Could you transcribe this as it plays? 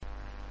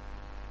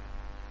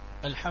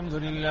الحمد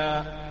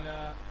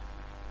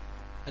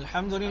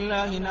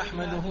لله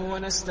نحمده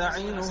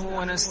ونستعينه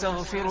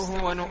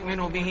ونستغفره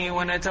ونؤمن به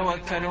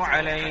ونتوكل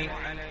عليه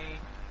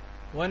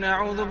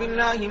ونعوذ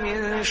بالله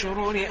من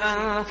شرور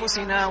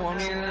أنفسنا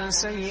ومن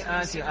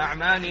سيئات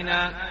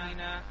أعمالنا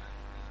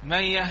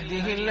من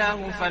يهده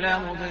الله فلا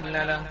مضل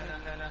له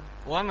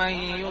ومن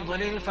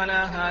يضلل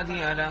فلا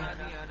هادي له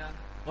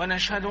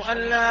ونشهد أن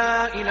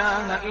لا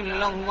إله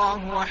إلا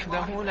الله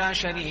وحده لا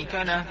شريك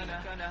له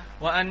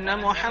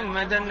وأن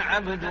محمدا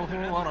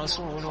عبده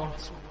ورسوله.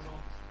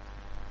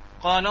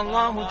 قال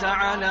الله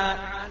تعالى: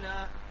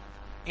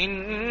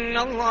 إن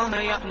الله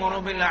يأمر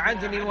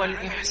بالعدل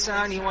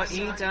والإحسان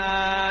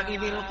وإيتاء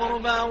ذي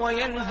القربى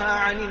وينهى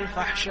عن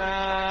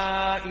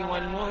الفحشاء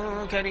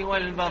والمنكر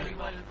والبغي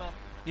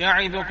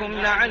يعظكم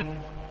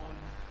لعلكم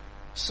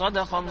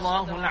صدق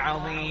الله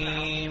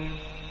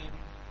العظيم.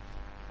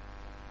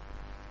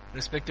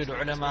 Respected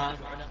ulama,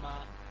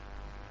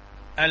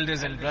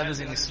 elders and brothers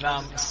in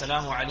Islam,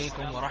 Assalamu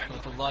alaikum wa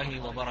rahmatullahi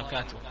wa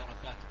barakatuh.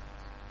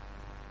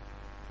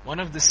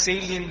 One of the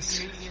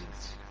salient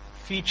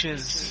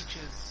features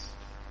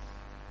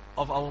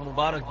of our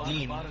Mubarak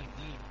Deen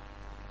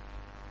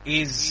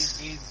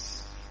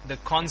is the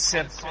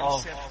concept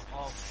of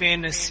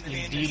fairness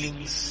in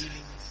dealings,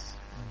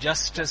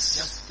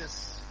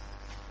 justice,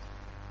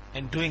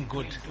 and doing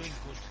good.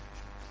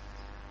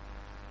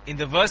 In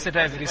the verse that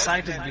I've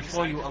recited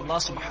before you, Allah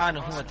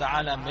subhanahu wa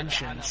ta'ala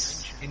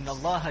mentions, إِنَّ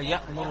اللَّهَ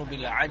يَأْمُرُ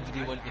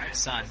بِالْعَدْلِ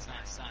وَالْإِحْسَانِ.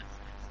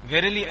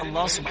 Verily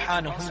Allah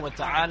subhanahu wa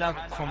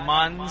ta'ala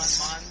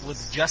commands with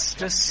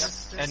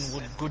justice and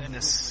with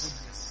goodness.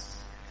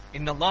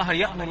 إِنَّ اللَّهَ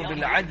يَأْمُرُ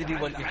بِالْعَدْلِ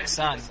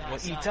وَالْإِحْسَانِ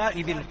وَإِيتَاءِ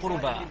ذِي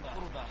الْقُرْبَى,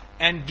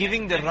 and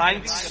giving the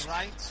rights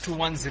to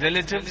one's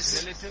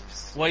relatives.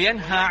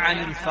 وَيَنْهَى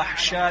عَنِ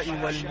الْفَحْشَاءِ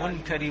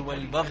وَالْمُنْكَرِ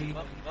وَالْبَغْيِ,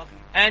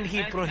 and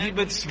He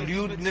prohibits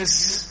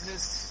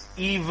lewdness,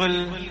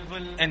 evil,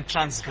 and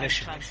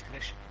transgression.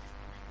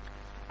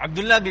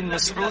 Abdullah bin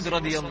Mas'ud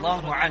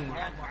radiyallahu anhu,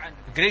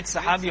 great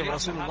Sahabi of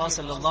Rasulullah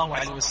sallallahu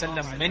alaihi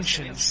wasallam,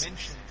 mentions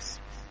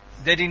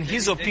that in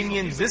his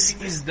opinion this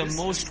is the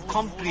most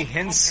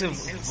comprehensive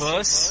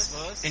verse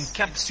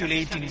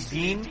encapsulating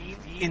deen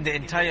in the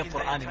entire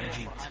Quran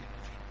Majid.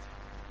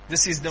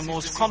 This is the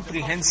most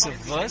comprehensive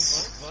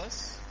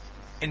verse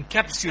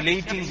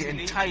encapsulating the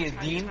entire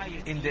deen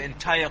in the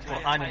entire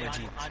Quran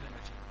Majid.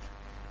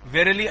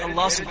 Verily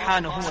Allah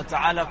subhanahu wa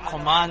ta'ala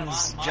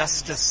commands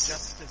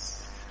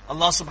justice.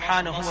 Allah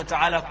subhanahu wa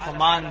ta'ala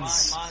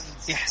commands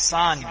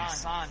ihsan,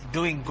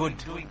 doing good.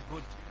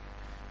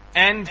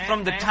 And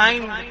from the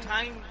time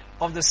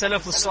of the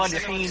Salafus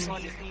Salihin,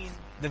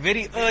 the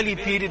very early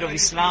period of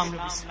Islam,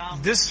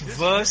 this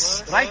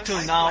verse, right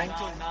till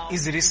now,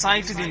 is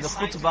recited in the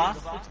khutbah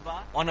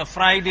on a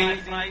Friday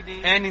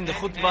and in the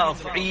khutbah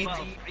of Eid,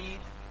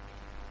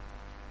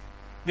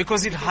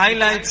 because it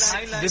highlights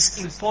this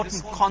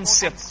important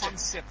concept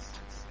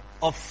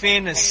of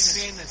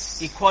fairness,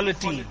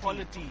 equality,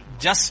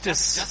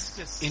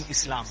 justice in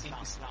Islam.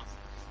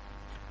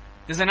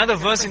 There's another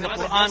verse in the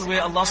Quran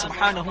where Allah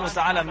subhanahu wa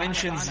ta'ala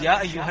mentions,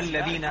 يَا أَيُّهَا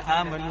الَّذِينَ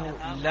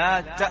آمَنُوا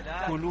لَا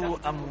تَأْكُلُوا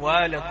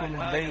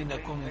أَمْوَالَكُمْ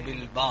بَيْنَكُمْ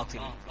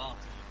بِالْبَاطِلِ.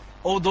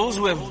 O those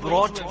who have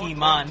brought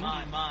Iman,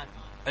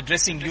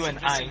 addressing you and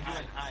I,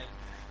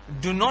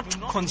 do not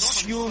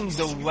consume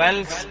the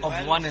wealth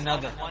of one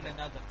another.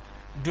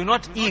 Do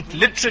not eat,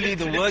 literally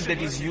the word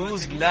that is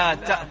used, لَا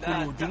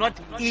تَأْكُلُوا, do not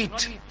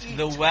eat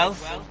the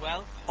wealth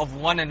of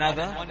one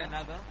another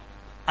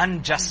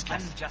unjustly.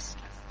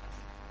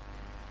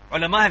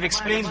 Ulama have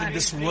explained that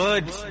this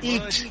word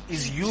eat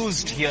is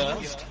used here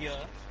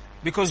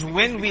because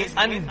when we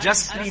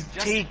unjustly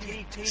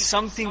take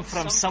something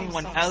from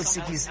someone else,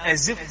 it is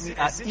as if we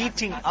are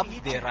eating up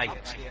their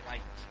right.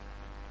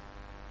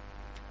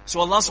 So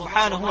Allah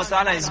subhanahu wa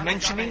ta'ala is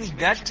mentioning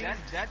that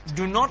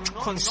do not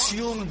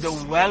consume the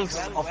wealth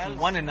of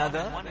one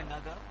another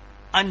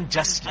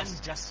unjustly.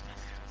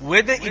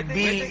 Whether it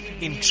be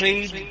in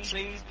trade,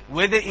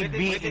 whether it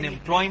be in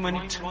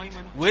employment,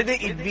 whether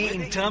it be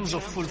in terms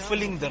of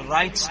fulfilling the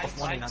rights of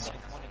one another.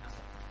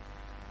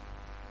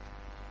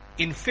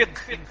 In fiqh,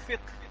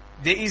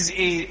 there is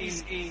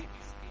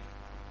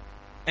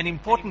an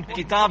important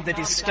kitab that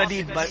is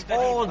studied by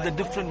all the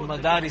different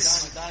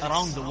madaris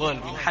around the world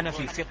in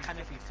Hanafi fiqh.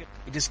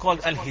 It is called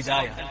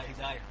Al-Hidayah.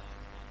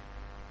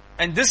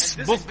 And this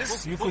book,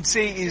 you could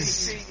say,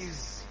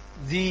 is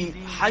the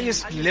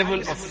highest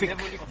level of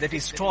fiqh that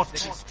is taught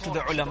to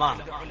the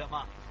ulama.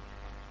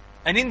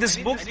 And in this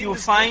book you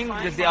find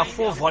that there are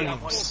 4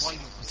 volumes.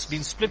 It's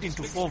been split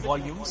into 4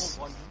 volumes.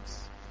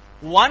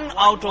 One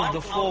out of the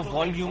 4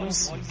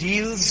 volumes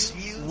deals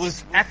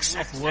with acts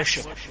of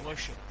worship.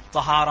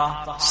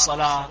 Tahara,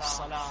 Salah,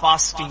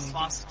 fasting,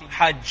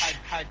 Hajj.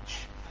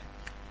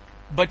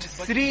 But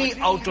 3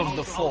 out of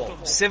the 4,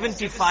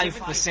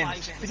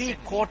 75%,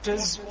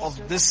 3/4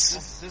 of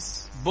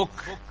this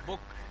book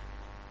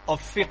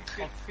of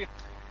fiqh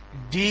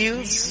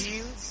deals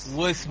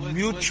with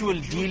mutual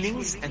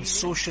dealings and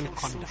social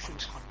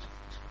conduct.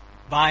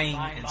 Buying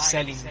and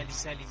selling,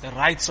 the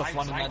rights of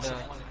one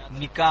another,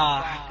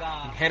 nikah,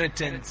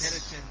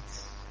 inheritance,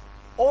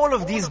 all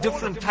of these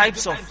different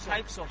types of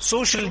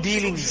social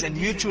dealings and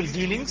mutual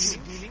dealings,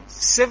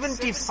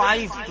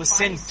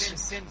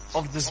 75%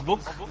 of this book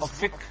of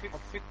fiqh,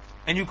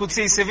 and you could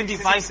say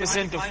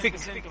 75% of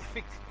fiqh,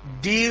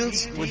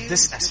 deals with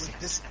this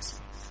aspect.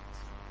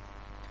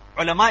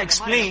 Ulama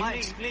explain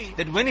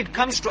that when it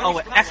comes to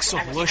our acts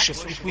of worship,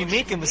 if we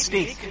make a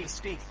mistake,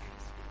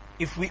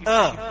 if we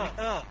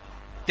err,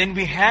 then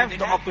we have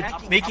the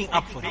opportunity making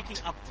up for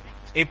it.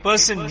 A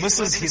person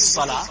misses his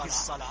salah,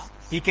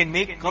 he can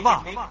make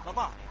qada.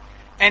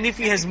 And if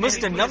he has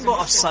missed a number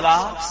of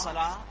salah,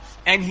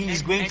 and he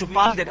is going to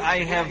pass that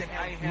I have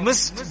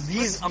missed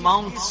these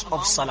amounts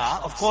of salah,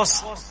 of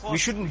course, we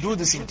shouldn't do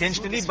this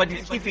intentionally, but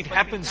if it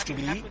happens to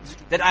be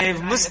that I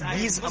have missed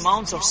these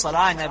amounts of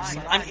salah and I've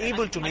been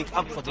unable to make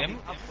up for them,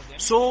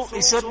 so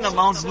a certain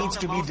amount needs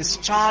to be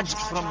discharged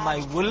from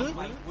my will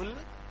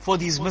for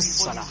these missed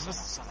salah.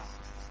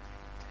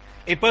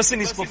 A person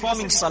is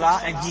performing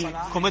salah and he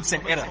commits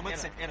an error.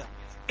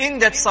 In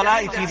that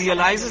salah, if he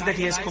realizes that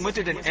he has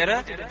committed an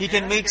error, he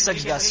can make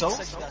sajda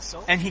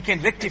and he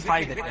can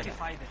rectify that error.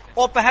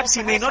 Or perhaps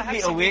he may not be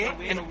aware,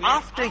 and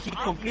after he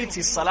completes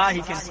his salah,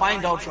 he can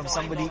find out from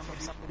somebody,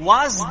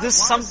 was this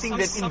something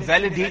that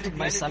invalidated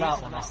my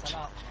salah or not?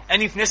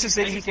 And if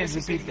necessary, he can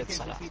repeat that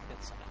salah.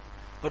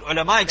 But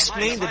ulama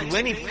explain that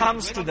when it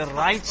comes to the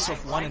rights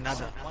of one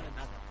another,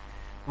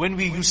 when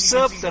we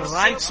usurp the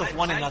rights of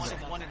one another,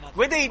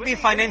 whether it be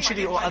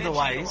financially or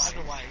otherwise,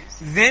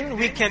 then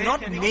we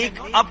cannot make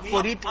up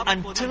for it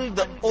until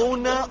the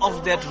owner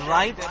of that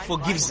right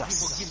forgives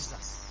us.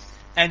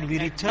 And we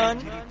return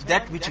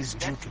that which is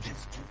due to them.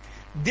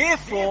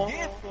 Therefore,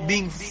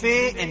 being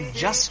fair and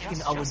just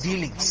in our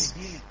dealings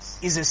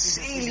is a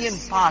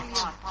salient part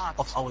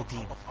of our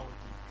deen.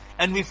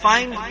 And we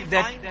find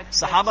that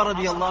Sahaba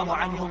radiallahu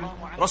anhum,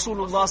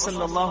 Rasulullah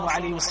sallallahu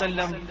alayhi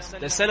wasallam,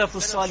 the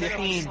Salafus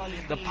Salihin,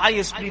 the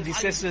pious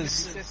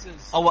predecessors,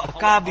 our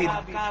Akabir,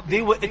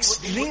 they were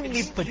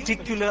extremely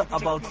particular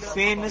about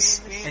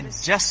fairness and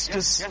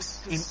justice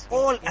in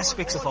all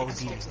aspects of our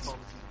dealings.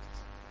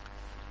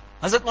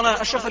 Hazrat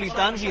Maulana Ashraf Ali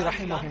Tanvi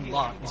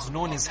rahimahullah is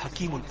known as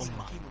Hakimul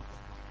Ummah.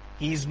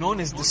 He is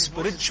known as the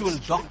spiritual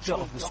doctor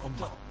of this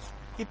Ummah.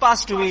 He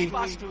passed away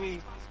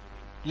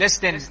less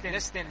than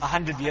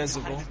 100 years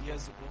ago.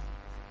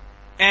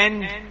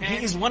 And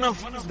he is one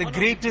of the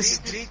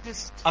greatest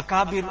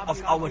akabir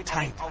of our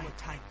time.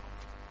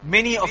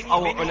 Many of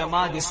our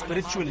ulama, their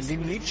spiritual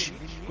lineage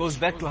goes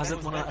back to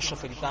Hazrat Maulana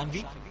Ashraf Ali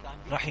Tanvi,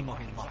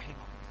 rahimahullah.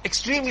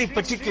 Extremely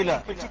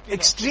particular,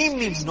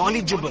 extremely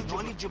knowledgeable.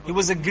 He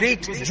was a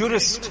great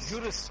jurist.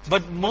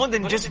 But more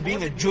than just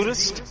being a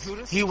jurist,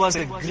 he was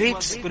a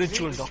great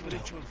spiritual doctor.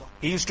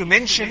 He used to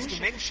mention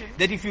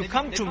that if you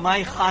come to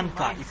my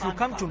khanqa, if you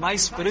come to my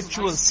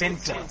spiritual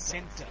center,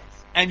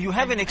 and you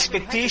have an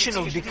expectation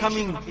of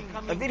becoming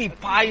a very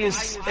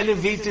pious,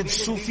 elevated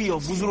Sufi or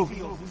Buzrug,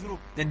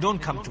 then don't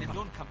come to me.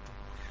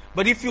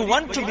 But if you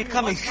want to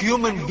become a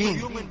human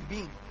being,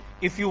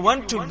 if you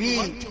want to be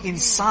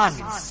insan,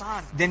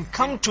 then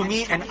come to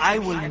me and I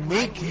will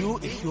make you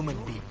a human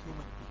being.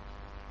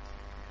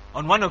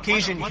 On one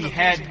occasion he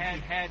had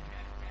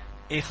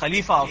a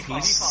Khalifa of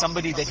his,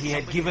 somebody that he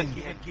had given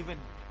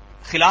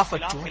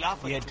Khilafat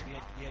to, he had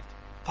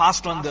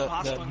passed on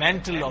the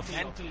mantle of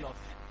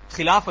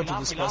Khilafat to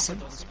this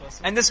person,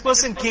 and this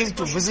person came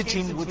to visit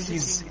him with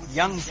his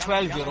young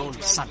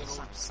 12-year-old son.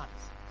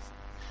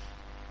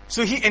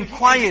 So he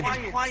inquired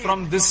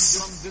from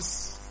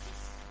this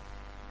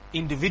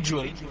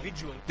individual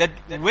that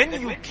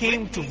when you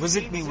came to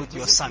visit me with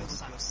your son,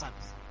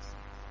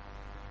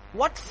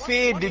 what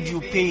fare did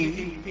you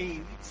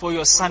pay for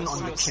your son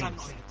on the train?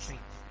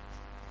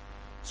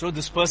 So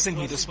this person,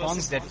 he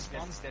responds that,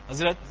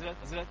 Hazrat,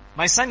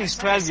 my son is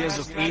 12 years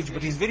of age,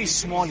 but he's very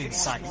small in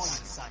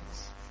size.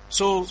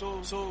 So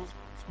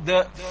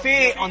the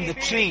fare on the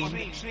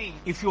train,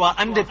 if you are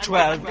under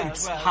 12,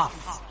 it's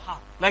half.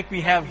 Like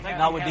we have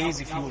nowadays,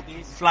 if you're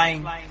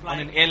flying on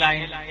an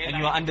airline and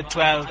you are under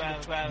 12,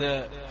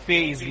 the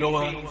fare is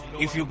lower.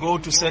 If you go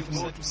to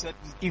certain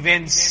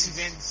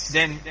events,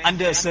 then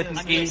under a certain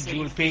age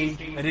you will pay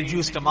a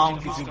reduced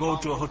amount. If you go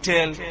to a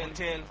hotel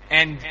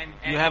and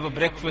you have a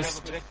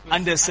breakfast,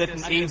 under a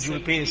certain age you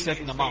will pay a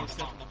certain amount.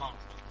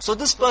 So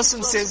this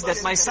person says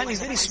that my son is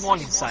very small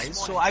in size,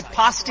 so I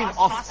passed him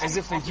off as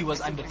if he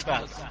was under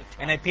 12.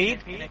 And I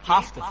paid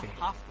half the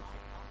fare.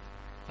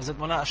 Hazrat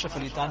Maulana Ashraf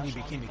Ali Tanvi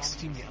became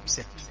extremely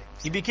upset.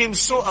 He became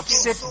so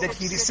upset that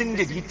he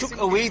rescinded. He took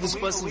away this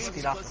person's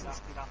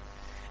khilafah.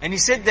 And he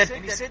said that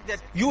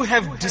you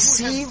have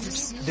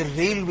deceived the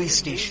railway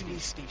station.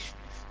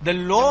 The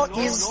law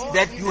is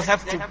that you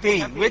have to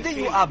pay, whether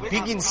you are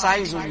big in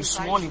size or you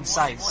small in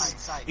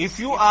size. If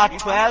you are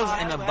 12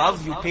 and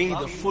above, you pay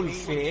the full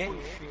fare.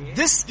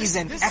 This is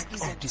an act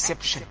of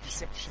deception.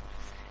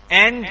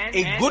 And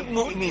a good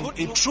mu'min,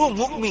 a true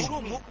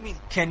mu'min,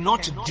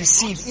 cannot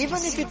deceive, even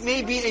if it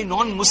may be a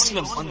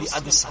non-Muslim on the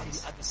other side.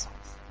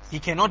 He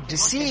cannot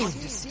deceive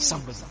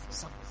somebody.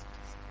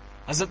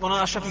 Hazrat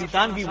Maulana Ashraf Ali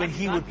Tanvi, when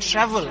he would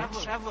travel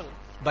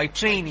by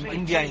train in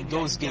India in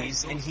those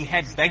days and he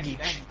had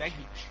baggage,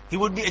 he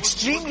would be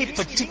extremely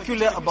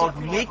particular about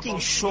making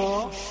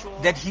sure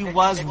that he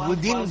was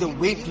within the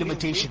weight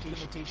limitation.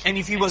 And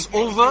if he was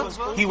over,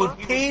 he would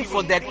pay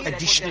for that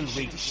additional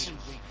weight.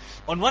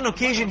 On one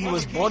occasion, he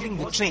was boarding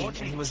the train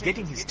and he was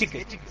getting his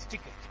ticket.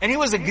 And he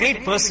was a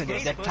great person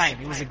at that time.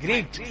 He was a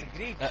great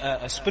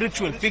a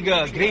spiritual figure,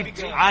 a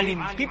great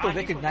alim. People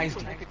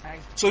recognized him.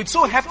 So it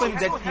so happened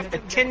that the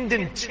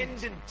attendant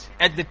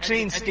at the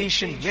train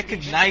station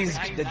recognized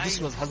that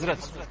this was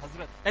Hazrat.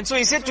 And so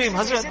he said to him,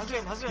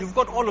 Hazrat, you've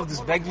got all of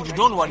this baggage,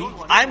 don't worry.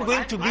 I'm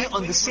going to be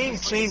on the same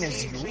train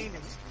as you.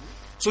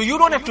 So you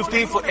don't have to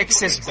pay for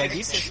excess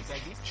baggage.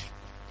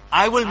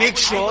 I will make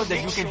sure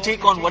that you can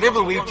take on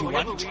whatever weight you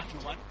want,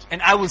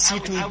 and I will see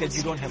to it that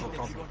you don't have a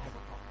problem.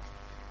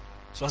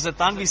 So Hazrat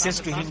Tanvi says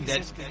to him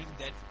that,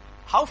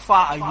 how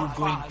far are you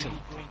going to?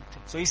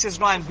 So he says,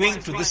 no, I'm going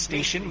to this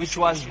station, which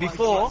was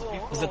before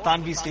Hazrat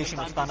Tanvi station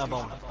of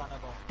Tanabaun.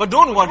 But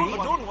don't worry,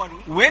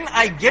 when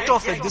I get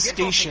off at this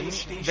station,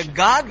 the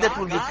guard that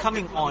will be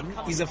coming on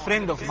is a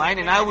friend of mine,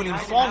 and I will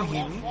inform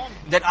him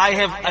that I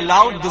have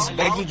allowed this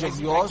baggage of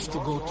yours to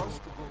go through.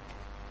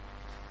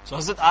 So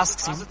Hazrat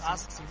asks him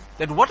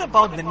that what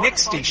about the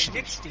next station?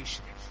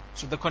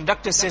 So the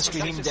conductor says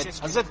to him that,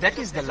 Hazrat, that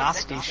is the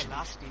last station.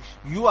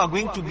 You are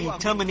going to be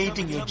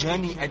terminating your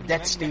journey at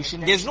that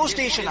station. There's no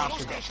station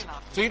after that.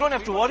 So you don't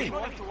have to worry.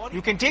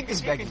 You can take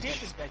this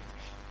baggage.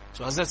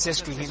 So Hazrat says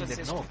to him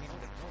that no,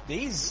 there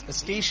is a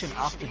station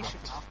after that.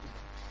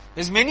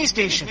 There's many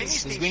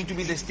stations. There's going to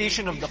be the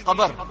station of the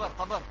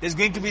qabr. There's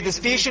going to be the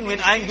station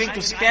when I'm going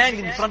to stand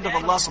in front of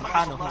Allah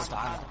subhanahu wa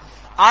ta'ala.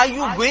 Are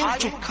you going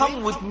to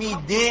come with me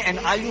there, and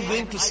are you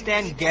going to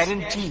stand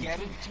guaranteed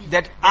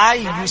that I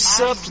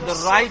usurped the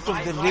right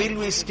of the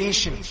railway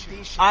station?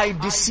 I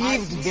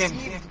deceived them.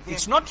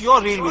 It's not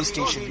your railway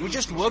station. You're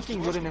just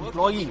working, you're an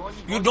employee.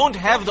 You don't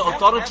have the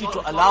authority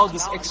to allow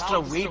this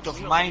extra weight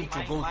of mine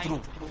to go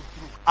through.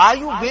 Are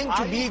you going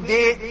to be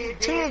there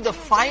till the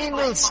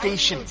final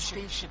station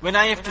when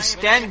I have to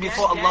stand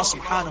before Allah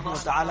subhanahu wa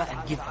ta'ala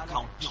and give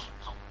account?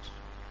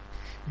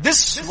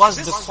 This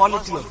was the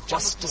quality of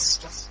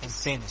justice and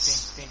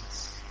fairness.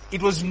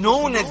 It was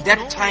known at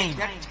that time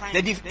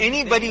that if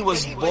anybody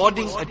was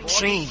boarding a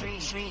train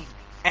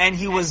and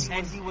he was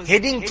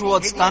heading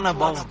towards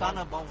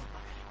Tanabaun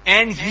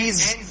and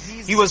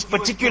he was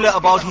particular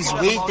about his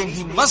weight, then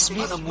he must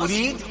be a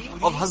murid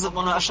of Hazrat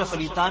Maulana Ashraf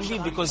Ali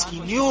Thanvi, because he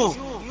knew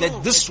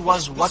that this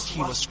was what he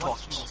was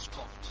taught.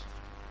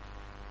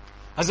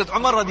 Hazrat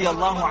Umar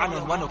radiallahu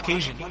anhu on one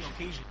occasion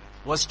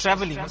was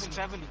traveling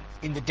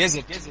in the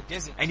desert,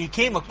 and he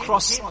came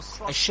across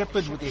a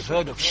shepherd with a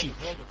herd of sheep.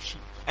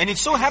 And it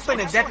so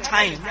happened at that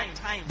time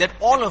that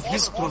all of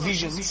his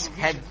provisions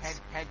had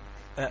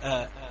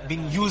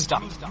been used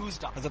up.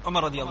 Hazrat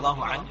Umar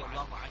radiallahu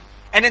anhu.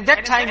 And at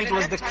that time it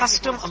was the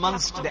custom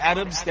amongst the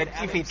Arabs that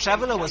if a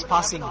traveler was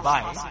passing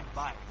by,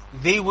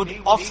 they would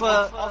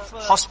offer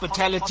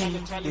hospitality,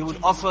 they would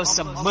offer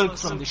some milk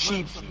from the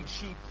sheep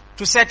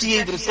to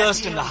satiate the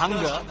thirst and the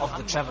hunger of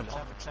the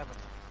traveler.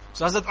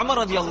 So Hazrat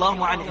Umar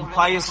radiallahu anhu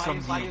inquires from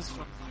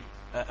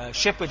the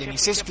shepherd, and he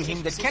says to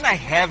him that, can I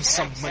have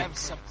some milk?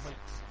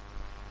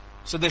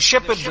 So the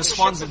shepherd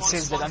responds and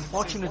says that,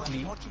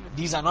 unfortunately,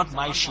 these are not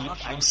my sheep.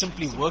 I'm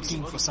simply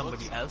working for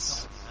somebody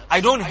else. I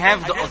don't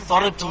have the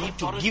authority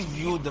to give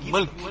you the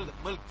milk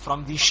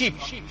from the sheep.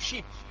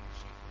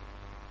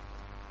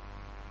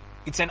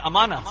 It's an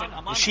amana.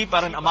 The sheep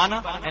are an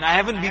amana, and I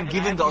haven't been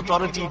given the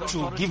authority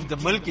to give the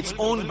milk. It's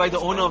owned by the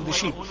owner of the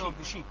sheep.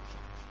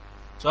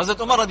 So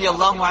Hazrat Umar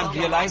radiallahu anhu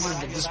realizes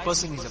that this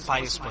person is a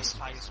pious person.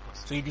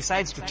 So he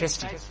decides to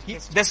test him.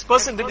 This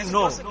person didn't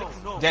know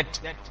that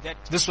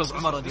this was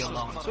Umar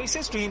radiallahu anhu. So he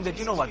says to him that,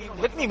 you know what,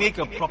 let me make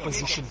a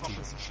proposition to you.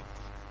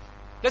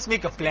 Let's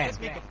make a plan.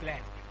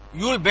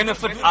 You'll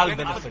benefit, I'll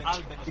benefit.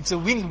 It's a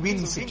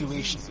win-win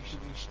situation.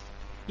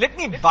 Let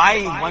me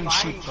buy one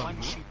sheep from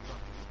you.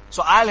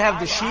 So I'll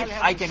have the sheep,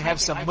 I can have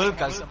some milk,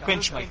 I'll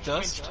quench my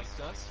thirst.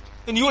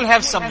 Then you'll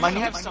have some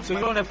money, so you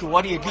don't have to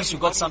worry, at least you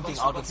got something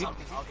out of it.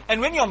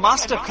 And when your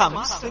master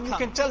comes, then you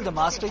can tell the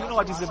master, you know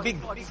what, it's a big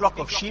flock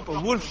of sheep, a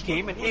wolf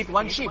came and ate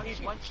one sheep.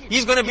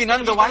 He's going to be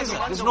none the wiser.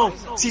 There's no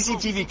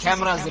CCTV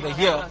cameras that are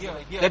here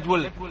that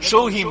will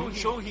show him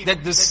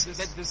that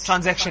this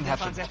transaction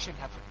happened.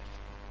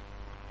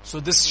 So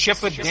this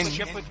shepherd then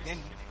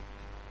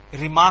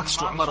remarks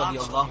to Umar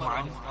radiallahu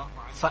anhu,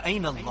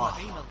 فَأَيْنَ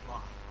اللَّهِ?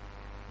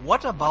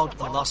 What about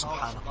Allah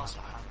subhanahu wa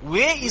ta'ala?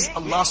 Where is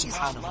Allah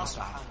subhanahu wa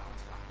ta'ala?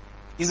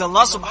 Is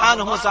Allah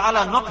subhanahu wa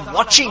ta'ala not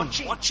watching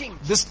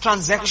this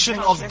transaction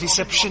of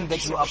deception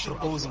that you are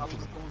proposing to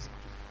me?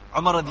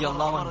 Umar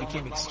radiallahu anhu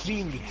became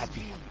extremely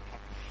happy.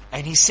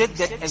 And he said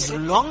that as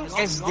long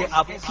as there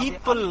are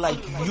people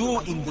like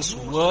you in this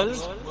world,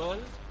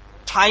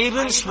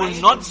 tyrants will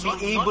not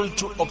be able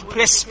to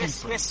oppress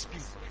people.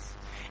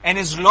 And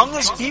as long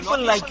as people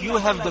like you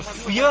have the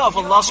fear of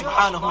Allah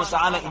subhanahu wa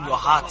ta'ala in your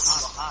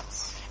hearts,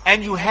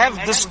 and you have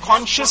this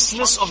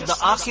consciousness of the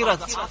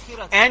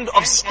akhirat and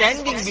of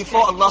standing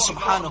before Allah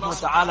subhanahu wa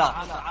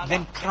ta'ala,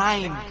 then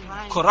crime,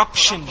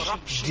 corruption,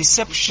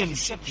 deception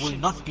will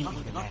not be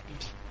in the land.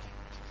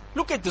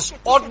 Look at this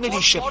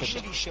ordinary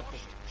shepherd,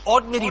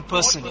 ordinary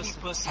person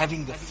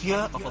having the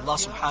fear of Allah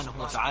subhanahu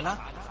wa ta'ala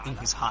in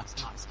his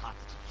heart.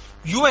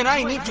 You and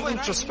I need to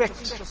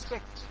introspect.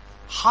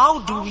 How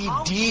do we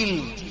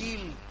deal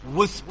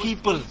with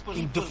people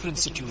in different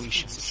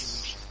situations?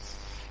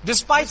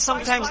 Despite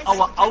sometimes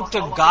our outer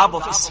garb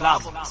of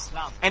Islam,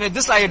 and at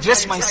this I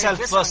address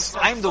myself first,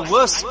 I am the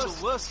worst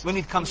when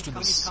it comes to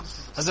this.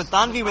 Hazrat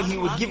Tanvi, when he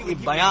would give a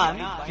bayan,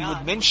 he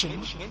would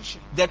mention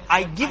that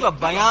I give a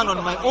bayan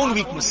on my own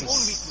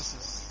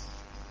weaknesses,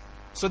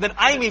 so that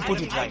I may put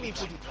it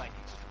right.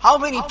 How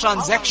many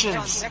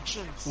transactions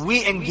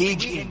we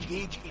engage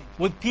in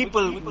with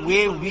people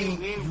where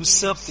we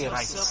usurp their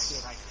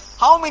rights?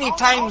 How many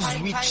times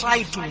we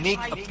try to make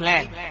a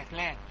plan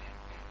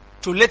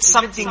to let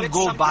something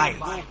go by,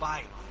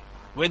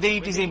 whether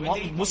it is a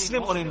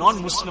Muslim or a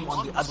non-Muslim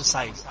on the other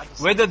side,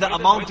 whether the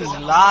amount is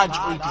large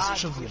or it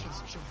is trivial.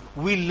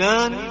 We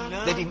learn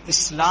that in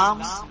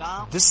Islam,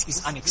 this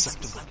is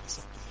unacceptable.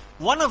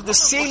 One of the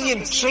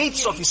salient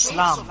traits of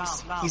Islam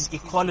is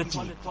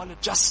equality,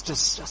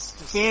 justice,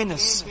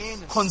 fairness,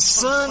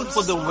 concern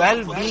for the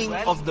well-being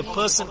of the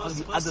person on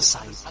the other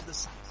side.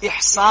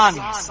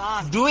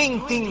 Ihsan,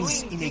 doing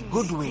things in a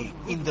good way,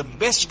 in the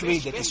best way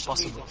that is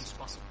possible.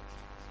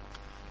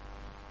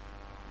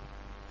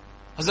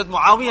 Hazrat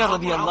Muawiyah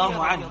radiallahu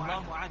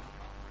anhu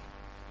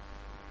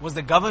was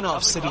the governor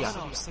of Syria.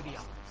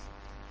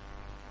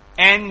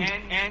 And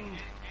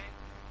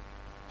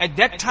at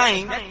that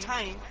time,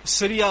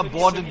 Syria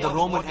bordered the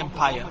Roman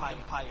Empire.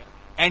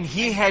 And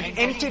he had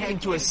entered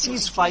into a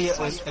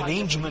ceasefire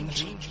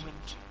arrangement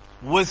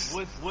with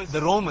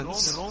the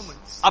Romans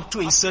up to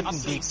a certain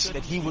date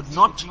that they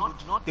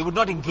would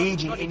not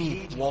engage in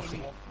any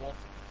warfare.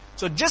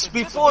 So just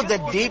before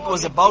that date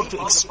was about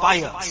to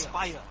expire,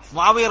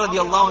 Muawiyah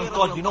radiallahu anhu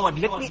thought, you know what,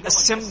 let me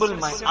assemble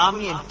my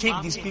army and take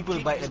these people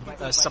by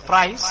a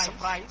surprise,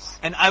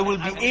 and I will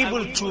be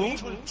able to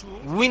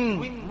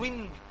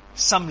win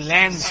some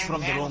lands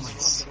from the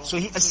Romans. So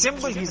he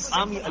assembled his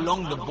army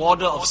along the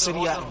border of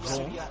Syria and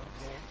Rome,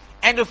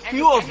 and a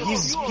few of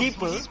his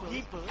people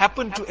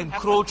happened to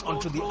encroach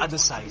onto the other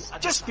side,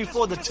 just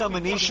before the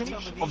termination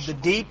of the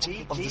date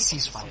of the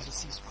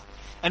ceasefire.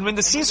 And when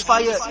the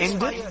ceasefire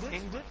ended,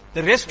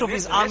 the rest of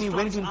his army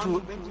went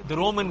into the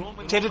Roman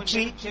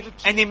territory,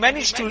 and they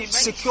managed to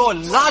secure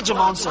large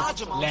amounts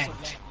of land,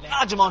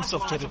 large amounts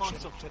of territory.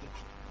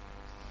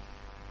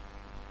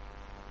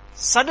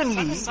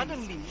 Suddenly,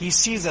 he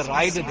sees a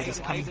rider that is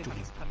coming to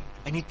him.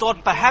 And he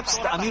thought perhaps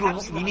the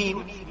Amirul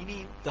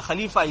Mu'mineen, the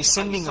Khalifa, is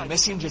sending a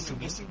messenger to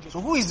me. So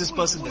who is this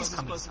person that's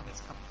coming?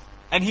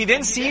 And he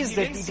then sees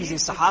that it is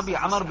a Sahabi,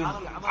 Amr bin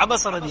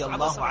Abasa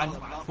radiallahu anhu,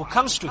 who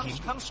comes to him.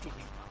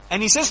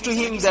 And he says to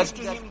him that,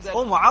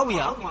 "Oh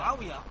Muawiyah,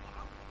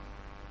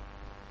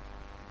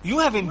 you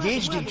have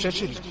engaged in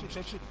treachery.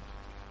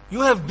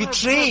 You have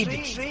betrayed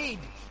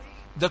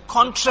the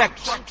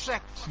contract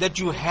that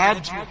you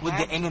had with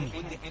the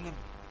enemy."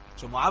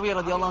 So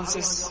Muawiyah radiallahu anhu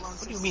says,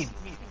 "What do you mean?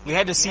 We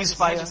had a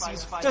ceasefire.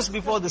 Just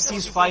before the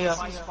ceasefire,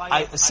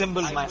 I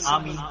assembled my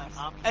army.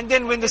 And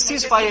then when the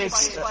ceasefire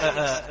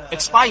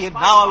expired,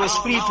 now I was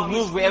free to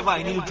move wherever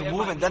I needed to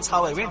move, and that's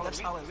how I went."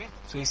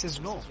 So he says,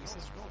 "No.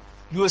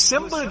 You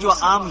assembled your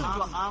army,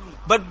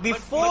 but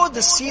before the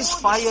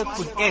ceasefire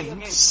could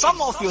end,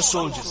 some of your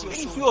soldiers,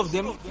 very few of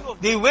them,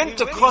 they went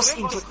across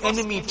into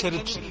enemy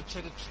territory.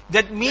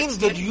 That means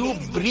that you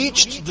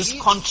breached this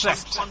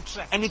contract,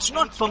 and it's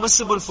not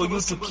permissible for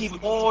you to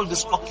keep all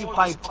this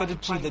occupied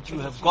territory that you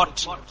have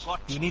got.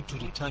 You need to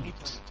return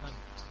it."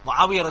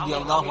 Muawiyah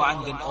radiallahu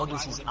anhu then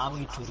orders his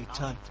army to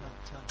return,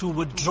 to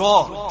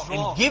withdraw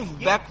and give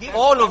back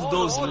all of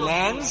those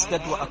lands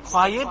that were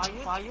acquired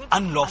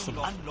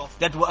unlawfully,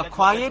 that were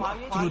acquired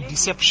through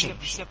deception,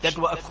 that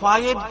were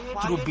acquired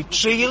through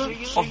betrayal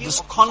of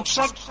this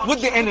contract with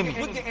the enemy.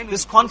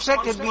 This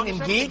contract had been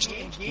engaged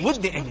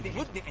with the enemy.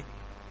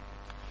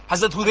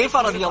 Hazrat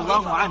Hudhayfa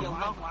radiallahu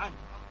anhu,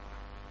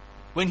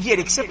 when he had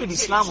accepted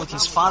Islam with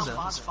his father,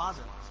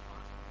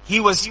 he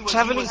was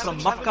traveling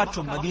from Makkah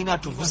to Medina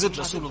to visit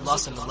Rasulullah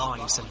sallallahu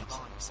alaihi wasallam.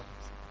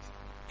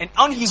 And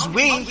on his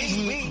way,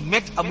 he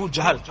met Abu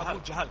Jahl,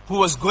 who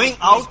was going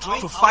out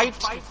to fight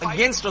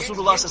against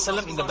Rasulullah sallallahu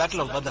alaihi wasallam in the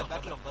battle of Badr.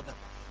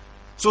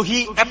 So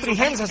he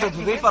apprehends Hazrat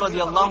Hudhayfa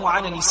radiallahu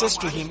anhu, and he says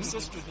to him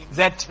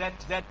that,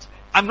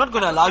 "I'm not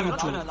going to allow you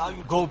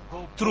to go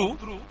through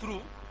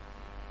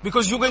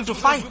because you're going to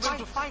fight."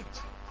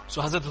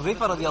 So Hazrat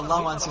Hudhayfa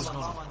radiallahu anhu says,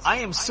 "No, I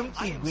am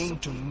simply going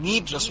to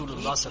meet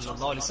Rasulullah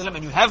sallallahu alaihi wasallam,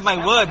 and you have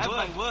my word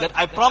that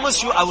I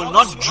promise you I will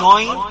not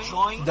join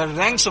the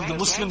ranks of the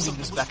Muslims in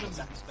this battle."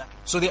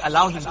 So they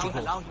allow him to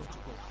go.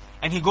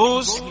 And he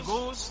goes,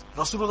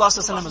 Rasulullah sallallahu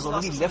alaihi wasallam has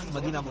already left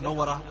Medina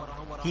Munawwara,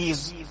 he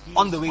is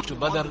on the way to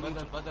Badr.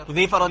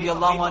 Hudhayfa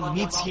radiallahu anh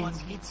meets him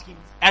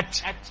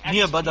at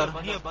near Badr,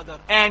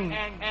 and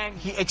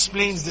he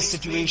explains the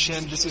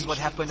situation. This is what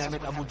happened. I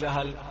met Abu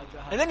Jahl.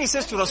 And then he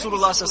says to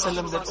Rasulullah sallallahu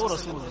alaihi wasallam that, "Oh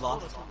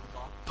Rasulullah,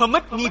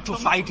 permit me to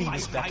fight in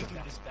this battle.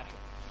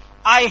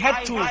 I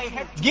had to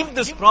give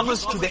this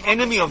promise to the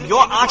enemy of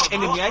your arch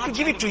enemy. I had to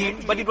give it to him,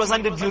 but it was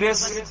under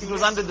duress. It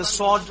was under the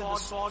sword.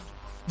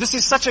 This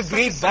is such a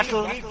great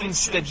battle.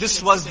 Instead,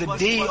 this was the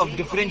day of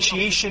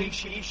differentiation.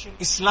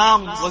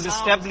 Islam was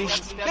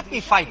established. Let me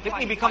fight. Let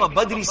me become a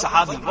Badri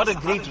Sahabi. What a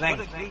great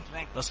rank."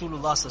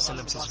 Rasulullah sallallahu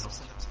alaihi wasallam says,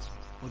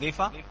 "No.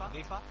 Hudhayfa,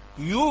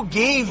 you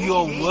gave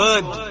your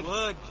word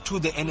to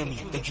the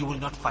enemy that you will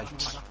not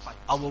fight.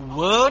 Our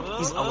word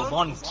is our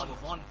bond.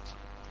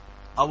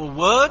 Our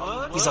word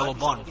is our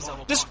bond."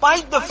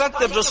 Despite the fact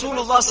that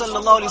Rasulullah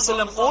sallallahu alaihi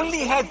wasallam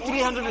only had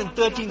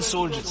 313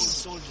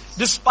 soldiers,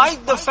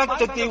 despite the fact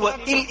that they were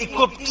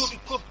ill-equipped,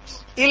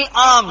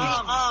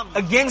 ill-armed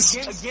against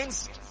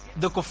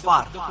the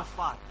kuffar,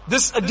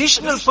 this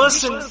additional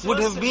person would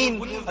have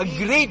been a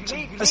great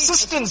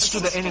assistance to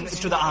the enemy,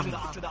 to the army.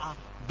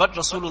 But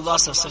Rasulullah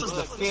sallallahu alaihi wasallam,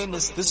 the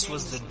fairness, this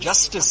was the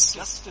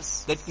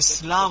justice that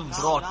Islam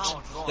brought.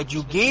 That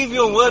you gave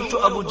your word to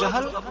Abu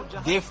Jahl,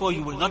 therefore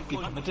you will not be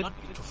permitted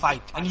to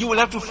fight. And you will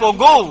have to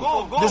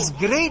forego this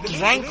great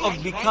rank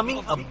of becoming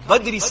a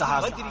Badri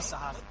Sahaba.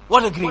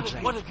 What a great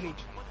rank.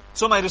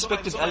 So my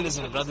respected elders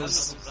and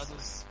brothers,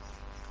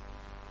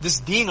 this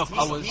deen of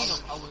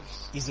ours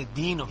is a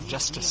deen of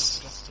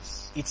justice.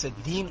 It's a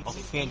deen of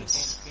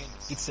fairness.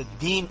 It's a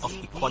deen of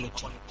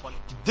equality.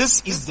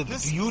 This is the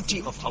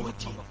beauty of our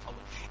deen.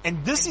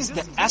 And this is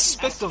the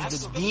aspect of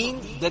the deen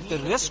that the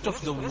rest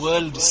of the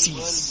world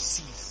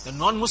sees. The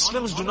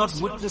non-Muslims do not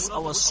witness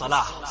our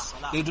salah.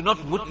 They do not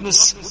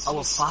witness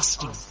our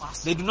fasting.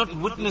 They do not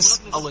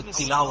witness our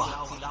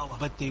tilawah.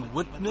 But they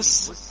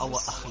witness our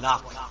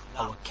akhlaq,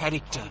 our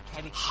character,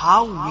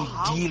 how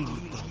we deal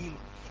with them.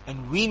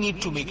 And we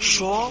need to make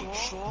sure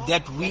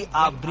that we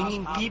are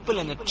bringing people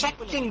and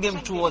attracting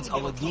them towards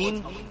our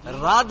deen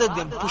rather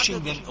than pushing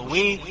them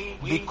away,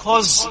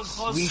 because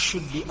we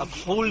should be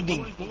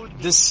upholding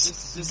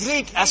this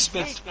great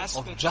aspect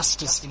of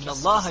justice. Inna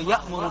Allah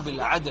ya'muru bil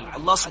adl.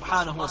 Allah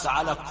subhanahu wa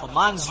ta'ala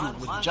commands you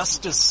with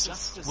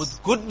justice,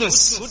 with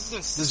goodness.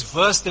 This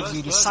verse that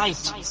we recite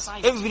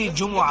every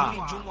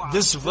Jumu'ah,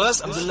 this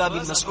verse, Abdullah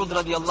bin Mas'ud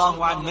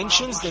radiallahu anh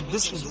mentions that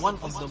this is one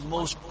of the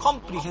most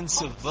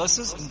comprehensive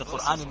verses in the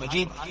Quran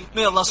Majid.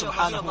 May Allah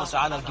subhanahu wa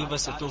ta'ala give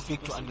us a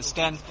tawfiq to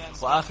understand.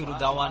 Wa akhiru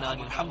da'wana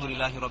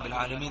alhamdulillahi rabbil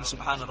alameen.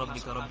 Subhana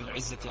rabbika rabbil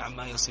izzati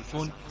amma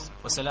yasifun.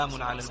 Wa salamun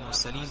ala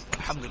al-mursaleen.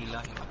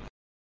 Alhamdulillahi rabbil